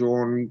hand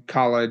drawn,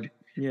 colored.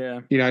 Yeah.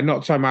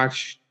 Not so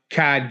much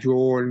CAD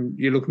drawn.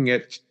 You're looking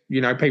at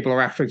people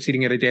are actually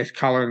sitting at a desk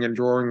coloring and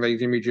drawing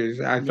these images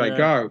as they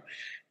go.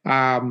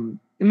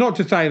 Not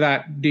to say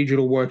that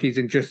digital work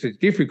isn't just as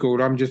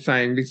difficult. I'm just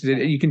saying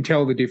you can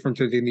tell the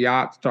differences in the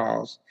art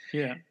styles.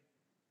 Yeah.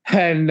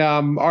 And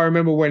I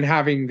remember when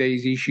having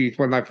these issues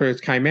when they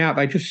first came out,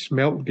 they just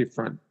smelled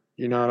different.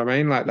 You know what I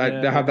mean? Like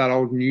they have that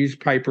old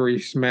newspapery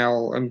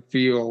smell and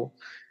feel.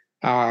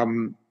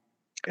 And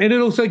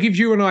it also gives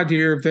you an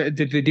idea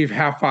of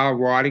how far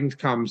writing's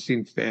come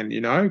since then,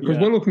 because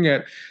we're looking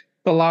at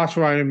the last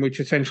Ronin, which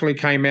essentially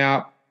came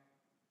out.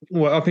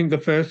 Well, I think the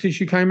first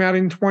issue came out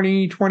in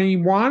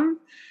 2021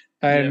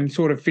 and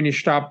sort of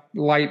finished up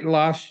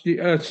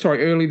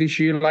early this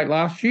year, late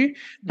last year.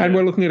 And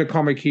we're looking at a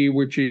comic here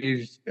which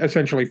is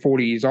essentially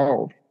 40 years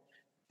old,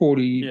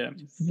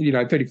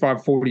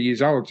 35, 40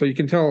 years old. So you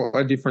can tell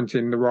a difference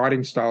in the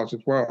writing styles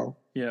as well.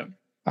 Yeah.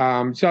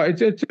 So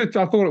it's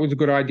I thought it was a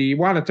good idea.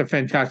 One, it's a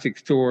fantastic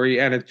story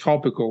and it's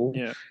topical.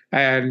 Yeah.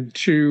 And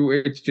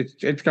two,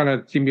 it's going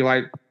to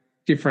stimulate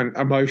different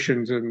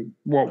emotions and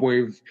what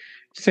we've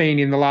seen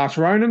in the last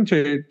Ronin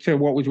to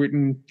what was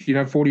written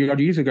 40 odd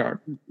years ago.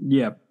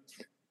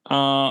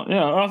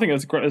 I think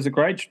it's a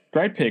great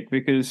pick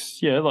because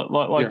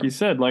like you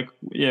said,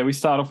 we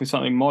start off with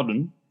something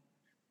modern,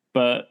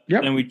 but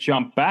then we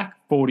jump back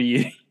 40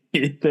 years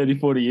 30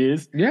 40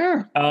 years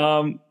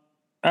and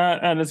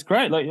it's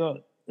great. Like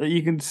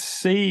you can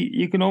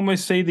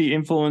almost see the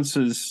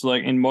influences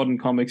like in modern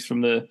comics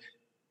from the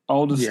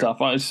older stuff.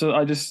 I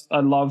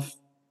love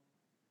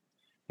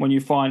when you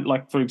find,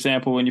 like, for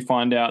example, when you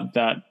find out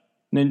that,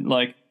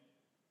 like,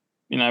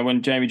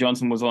 when Jamie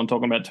Johnson was on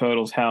talking about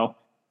Turtles, how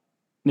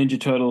Ninja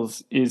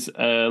Turtles is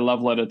a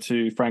love letter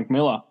to Frank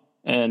Miller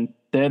and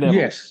Daredevil.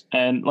 Yes.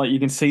 And like you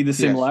can see the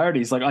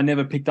similarities. Yes. Like I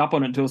never picked up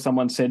on it until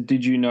someone said,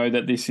 "Did you know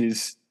that this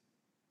is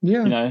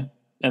and then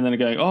they're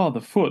going, "Oh,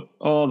 the foot,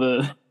 oh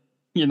the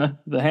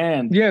the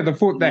hand." Yeah, the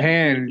foot, the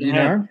hand,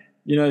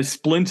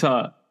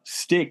 Splinter,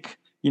 stick,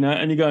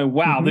 and you're going,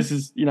 "Wow, this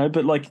is,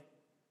 but like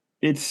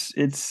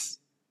it's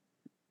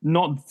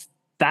not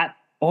that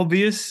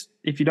obvious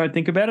if you don't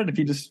think about it, if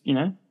you just,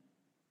 and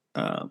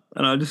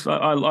I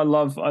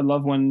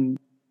love when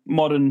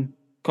modern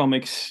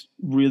comics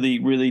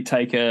really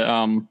take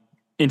a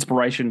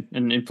inspiration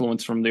and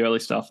influence from the early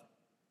stuff.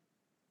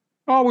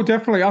 Oh, well,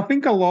 definitely. I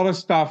think a lot of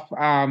stuff,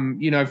 from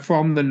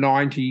the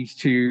 90s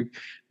to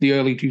the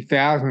early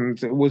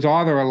 2000s, it was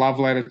either a love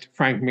letter to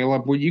Frank Miller.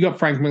 Well, you got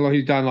Frank Miller,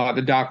 who's done like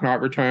The Dark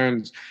Knight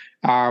Returns.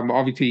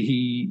 Obviously,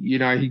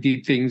 he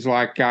did things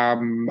like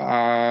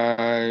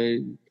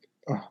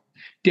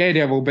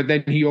Daredevil, but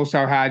then he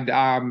also had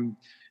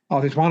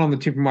there's one on the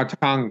tip of my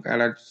tongue,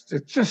 and it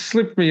just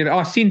slipped me.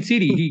 Sin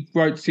City. He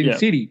wrote Sin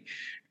City,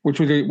 which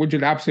was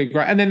absolutely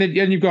great. And then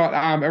you've got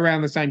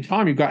around the same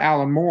time you've got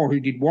Alan Moore, who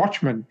did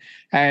Watchmen,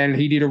 and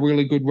he did a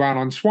really good run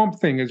on Swamp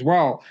Thing as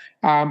well.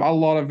 A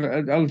lot of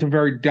it's a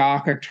very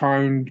darker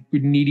toned,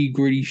 nitty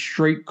gritty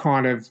street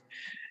kind of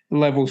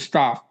level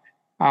stuff.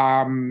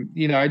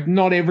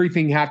 Not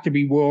everything had to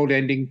be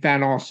world-ending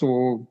Thanos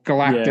or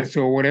Galactus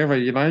or whatever.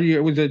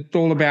 It's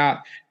all about.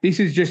 This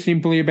is just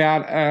simply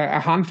about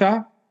a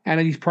hunter and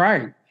his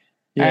prey.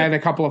 And a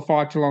couple of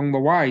fights along the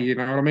way, you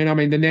know what I mean? I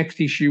mean, the next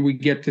issue we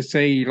get to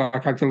see,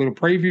 like it's a little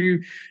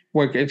preview,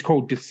 it's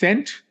called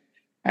Descent.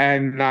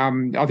 And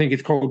I think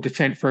it's called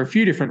Descent for a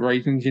few different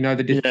reasons.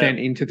 The descent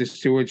into the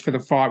sewers for the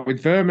fight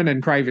with Vermin,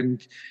 and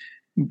Kraven's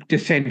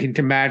descent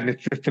into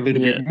madness just a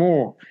little bit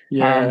more.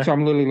 So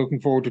I'm really looking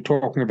forward to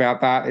talking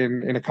about that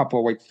in a couple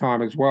of weeks'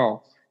 time as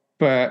well.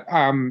 But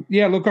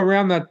look,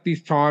 around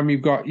this time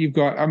you've got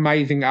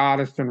amazing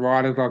artists and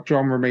writers like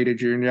John Romita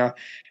Jr.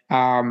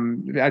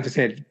 As I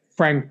said,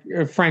 Frank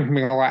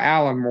Miller,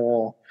 Alan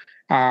Moore,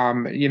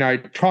 Todd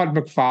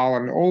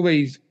McFarlane, all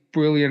these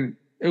brilliant.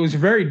 It was a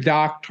very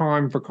dark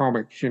time for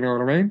comics, you know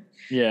what I mean?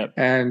 Yeah.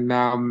 And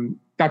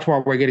that's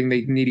why we're getting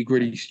these nitty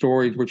gritty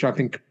stories, which I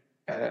think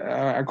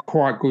are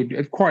quite good.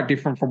 It's quite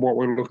different from what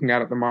we're looking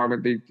at the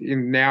moment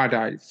in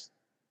nowadays.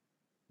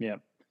 Yeah.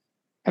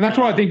 And that's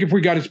why I think if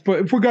we go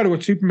to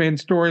a Superman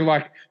story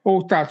like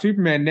All-Star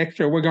Superman next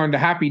year, we're going to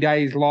Happy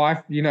Days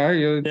Life. You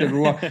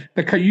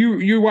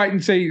wait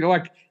and see.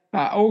 Like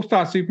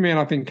All-Star Superman,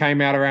 I think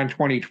came out around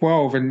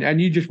 2012,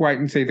 and you just wait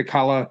and see the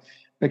color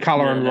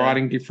and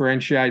writing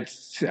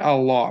differentiates a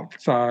lot.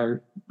 So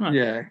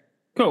yeah,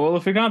 cool. Well,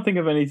 if we can't think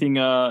of anything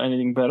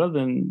better,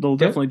 then they'll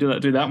definitely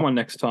do that one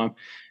next time.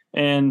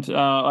 And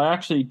I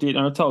actually did,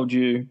 and I told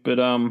you, but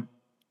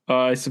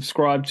I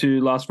subscribed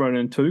to Last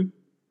Ronin 2.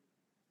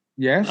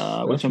 Yes,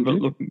 which I'm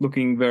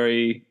looking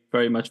very,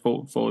 very much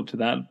forward to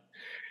that.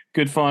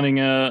 Good finding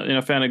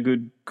found a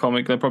good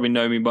comic. They probably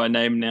know me by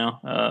name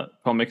now.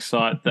 Comic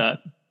site that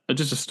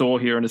just a store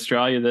here in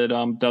Australia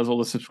that does all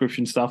the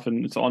subscription stuff,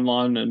 and it's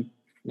online and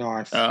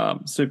nice,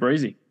 super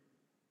easy.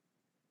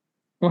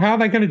 Well, how are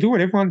they going to do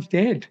it? Everyone's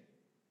dead.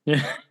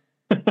 Yeah.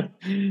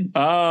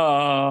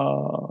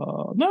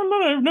 No,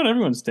 not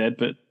everyone's dead,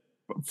 but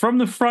from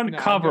the front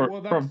cover,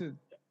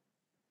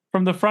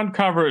 from the front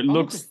cover, it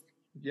looks.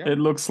 Yep. It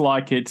looks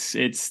like it's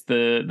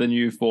the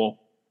new 4.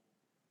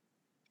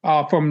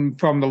 From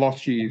the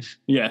Lost Years.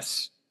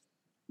 Yes.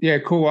 Yeah,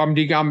 cool. I'm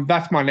digging.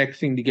 That's my next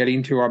thing to get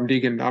into. I'm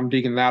digging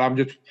that.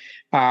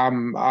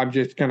 I'm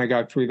just going to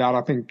go through that.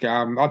 I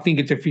think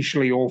it's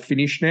officially all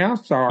finished now,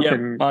 so I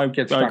can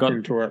get stuck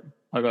into it.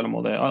 I got them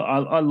all there.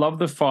 I love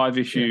the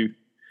 5-issue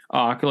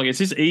arc. Like it's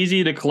just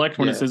easier to collect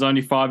when it says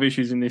only 5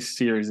 issues in this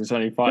series. It's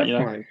only 5.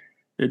 Definitely.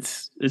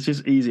 It's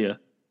just easier.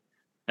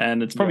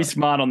 And it's probably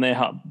smart on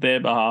their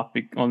behalf,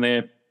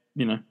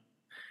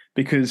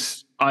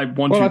 because I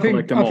want to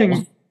collect them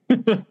all.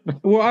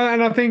 Well,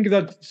 and I think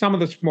that some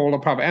of the smaller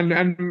publics,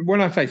 and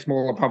when I say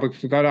smaller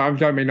publics, I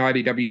don't mean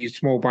IDW is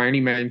small by any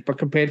means, but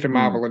compared to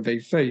Marvel and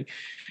DC,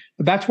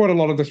 that's what a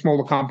lot of the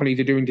smaller companies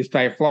are doing to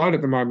stay afloat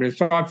at the moment.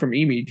 Aside from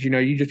Image,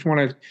 you just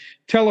want to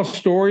tell a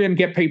story and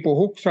get people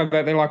hooked so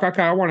that they're like,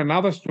 okay, I want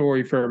another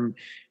story from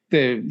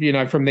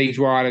from these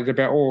writers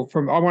I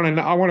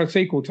want a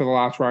sequel to The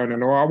Last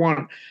Ronin, or I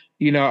want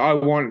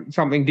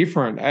something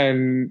different.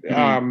 And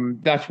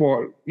that's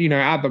what,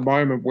 at the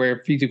moment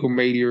where physical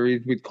media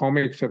is with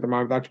comics at the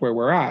moment, that's where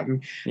we're at.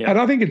 And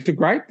I think it's a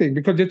great thing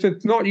because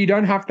it's not, you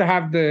don't have to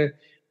have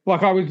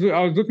like I was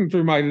looking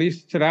through my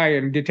list today,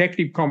 and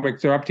Detective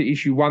Comics are up to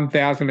issue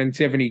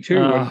 1072.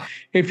 And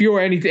if you're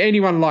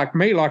anyone like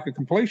me, like a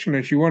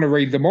completionist, you want to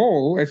read them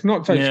all. It's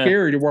not so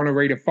scary to want to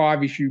read a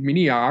 5-issue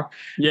mini arc,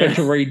 but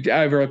to read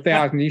over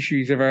 1,000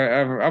 issues of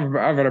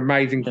an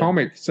amazing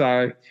comic.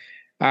 So,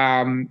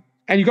 and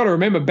you got to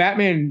remember,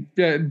 Batman,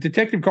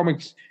 Detective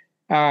Comics,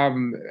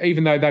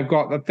 even though they've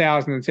got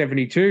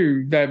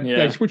 1072,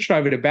 they switched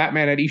over to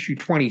Batman at issue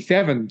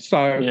 27.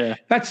 So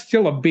that's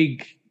still a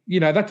big.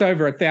 that's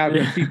over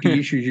 1,050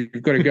 issues you've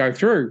got to go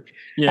through.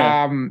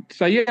 Yeah.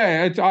 So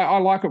yeah, I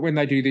like it when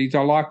they do these.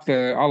 I like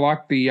the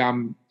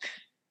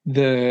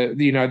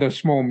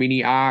small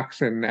mini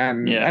arcs and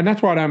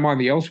that's why I don't mind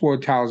the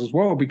Elseworld tales as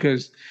well,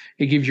 because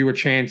it gives you a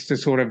chance to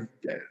sort of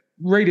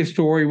read a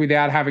story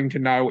without having to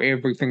know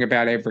everything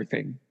about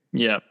everything.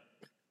 Yeah.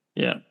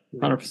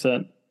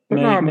 100%. But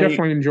no, I'm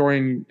definitely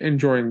enjoying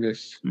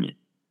this.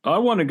 I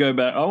want to go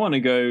back. I want to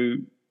go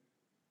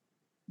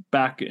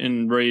back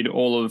and read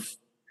all of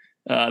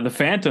the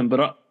Phantom,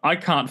 but I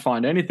can't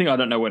find anything. I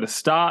don't know where to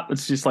start.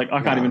 It's just like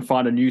I can't even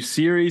find a new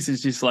series.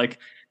 It's just like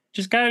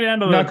just go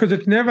down to no, because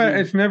it's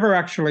never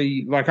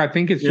actually like I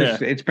think it's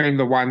just it's been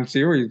the one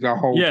series the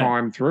whole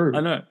time through.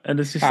 I know, and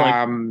it's just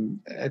like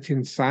it's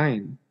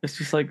insane. It's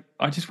just like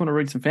I just want to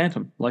read some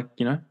Phantom, like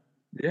Yeah.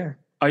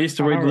 I used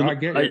to read.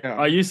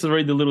 I used to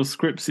read the little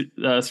strips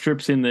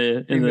in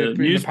the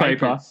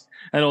newspaper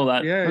and all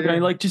that.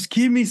 Going like, just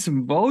give me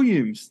some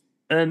volumes,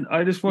 and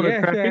I just want to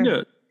crack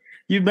into it.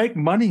 You make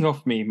money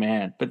off me,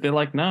 man. But they're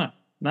like, no,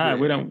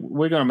 we don't.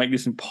 We're going to make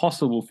this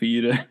impossible for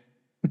you to.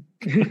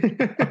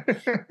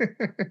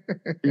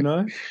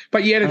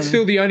 But yet it's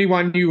still the only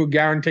one you were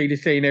guaranteed to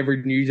see in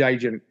every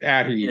newsagent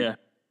out here.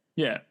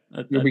 Yeah.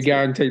 You'll be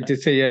guaranteed to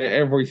see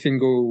every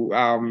single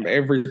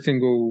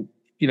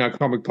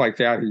comic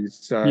place out here.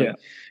 So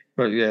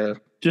but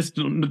just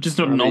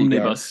not an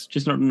omnibus,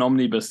 just not an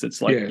omnibus.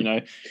 That's like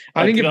I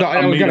think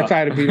I was going to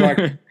say it'd be like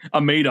a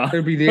meter.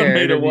 It'd be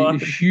it'd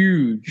be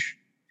huge.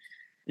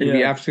 It'd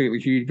be absolutely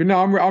huge. But no,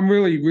 I'm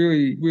really,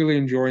 really, really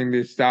enjoying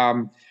this.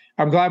 I'm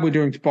glad we're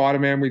doing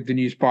Spider-Man with the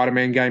new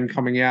Spider-Man game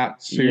coming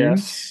out soon.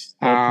 Yes,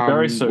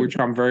 very soon. Which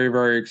I'm very,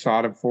 very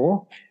excited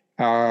for.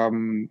 Steph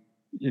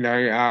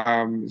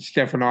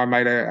and I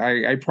made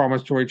a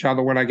promise to each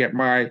other when I get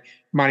my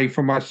money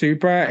from my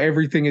super.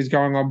 Everything is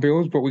going on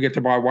bills, but we get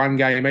to buy one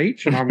game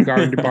each, and I'm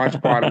going to buy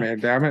Spider-Man,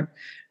 damn it.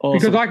 Awesome.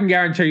 Because I can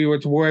guarantee you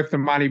it's worth the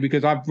money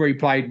because I've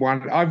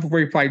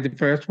replayed the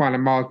first one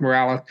and Miles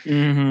Morales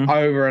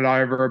over and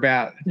over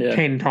about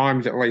 10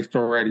 times at least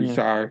already. Yeah.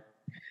 So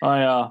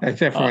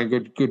it's definitely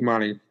good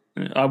money.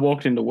 I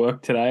walked into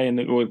work today and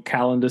there was a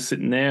calendar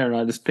sitting there, and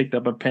I just picked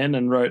up a pen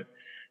and wrote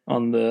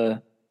on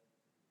the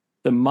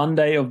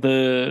Monday of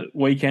the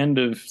weekend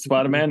of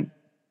Spider-Man,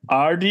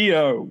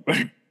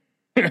 RDO.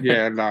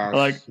 Yeah, nice.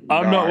 Like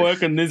I'm not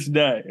working this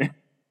day.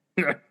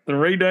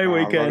 3-day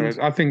weekend.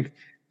 I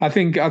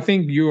think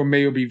you and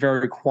me will be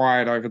very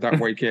quiet over that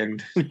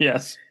weekend.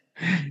 Yes.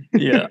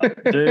 Yeah,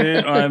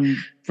 dude. I'm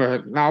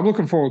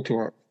looking forward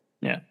to it.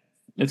 Yeah,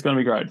 it's gonna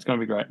be great.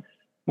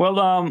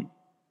 Well,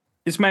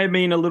 this may have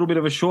been a little bit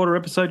of a shorter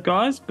episode,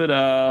 guys, but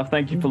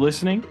thank you for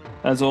listening.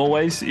 As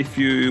always, if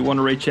you want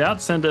to reach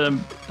out, send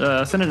an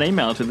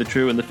email to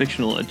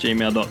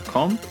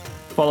thetrueandthefictional@gmail.com.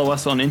 Follow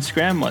us on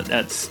Instagram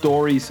at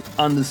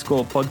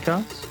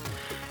stories_podcast.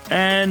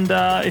 And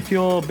if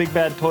you're Big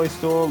Bad Toy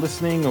Store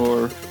listening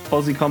or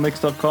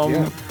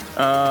AussieComics.com,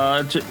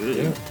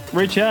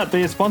 reach out,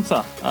 be a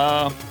sponsor.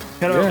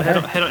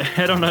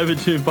 Head on over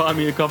to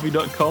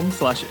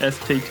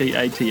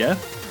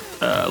buymeacoffee.com/STTATF.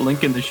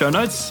 Link in the show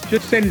notes.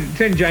 Just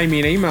send Jamie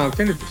an email and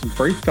send us some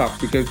free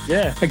stuff because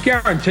I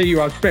guarantee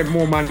you I've spent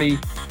more money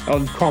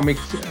on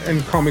comics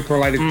and comic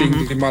related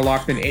things in my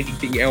life than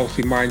anything else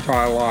in my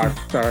entire life.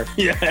 So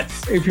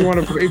if you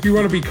want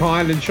to be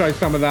kind and show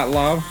some of that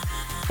love,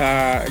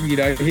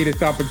 hit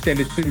us up and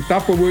send us some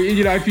stuff. But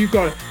if you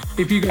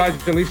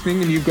guys are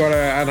listening and you've got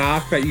an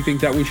arc that you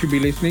think that we should be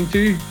listening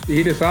to,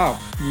 hit us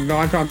up.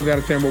 9 times out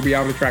of 10 we'll be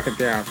able to track it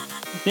down.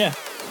 Yeah,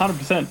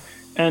 100%.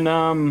 And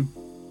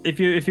if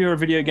you're a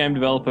video game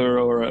developer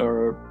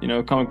or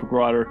a comic book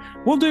writer,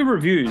 we'll do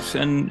reviews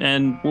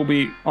and we'll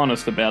be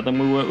honest about them.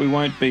 We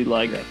won't be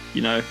like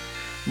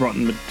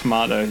Rotten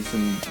Tomatoes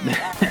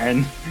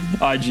and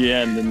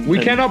IGN. And we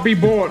cannot be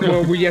bought.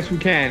 Well, yes, we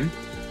can,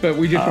 but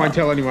we just won't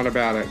tell anyone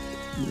about it.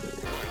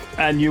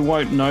 And you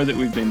won't know that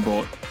we've been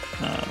bought.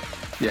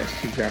 Yes,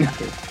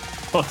 exactly.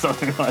 Or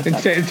something like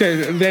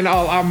that. Then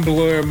I'll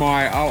unblur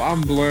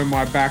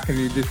my back and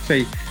you just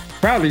see.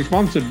 Proudly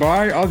sponsored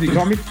by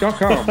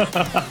AussieComics.com.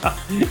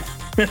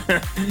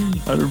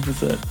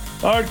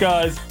 100%. All right,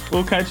 guys.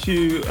 We'll catch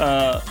you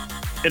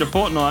in a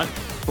fortnight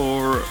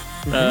for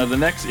the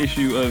next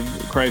issue of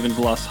Kraven's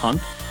Last Hunt.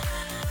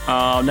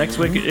 Next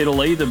week,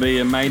 it'll either be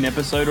a main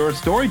episode or a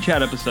story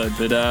chat episode,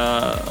 but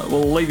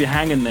we'll leave you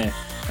hanging there.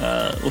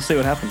 We'll see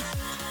what happens.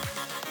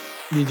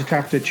 You just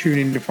have to tune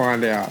in to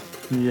find out.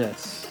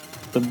 Yes.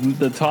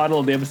 The title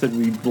of the episode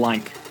will be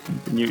blank.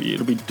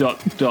 It'll be ...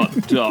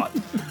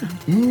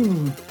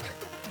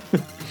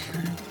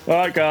 All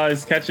right,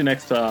 guys. Catch you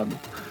next time.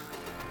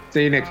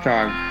 See you next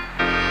time.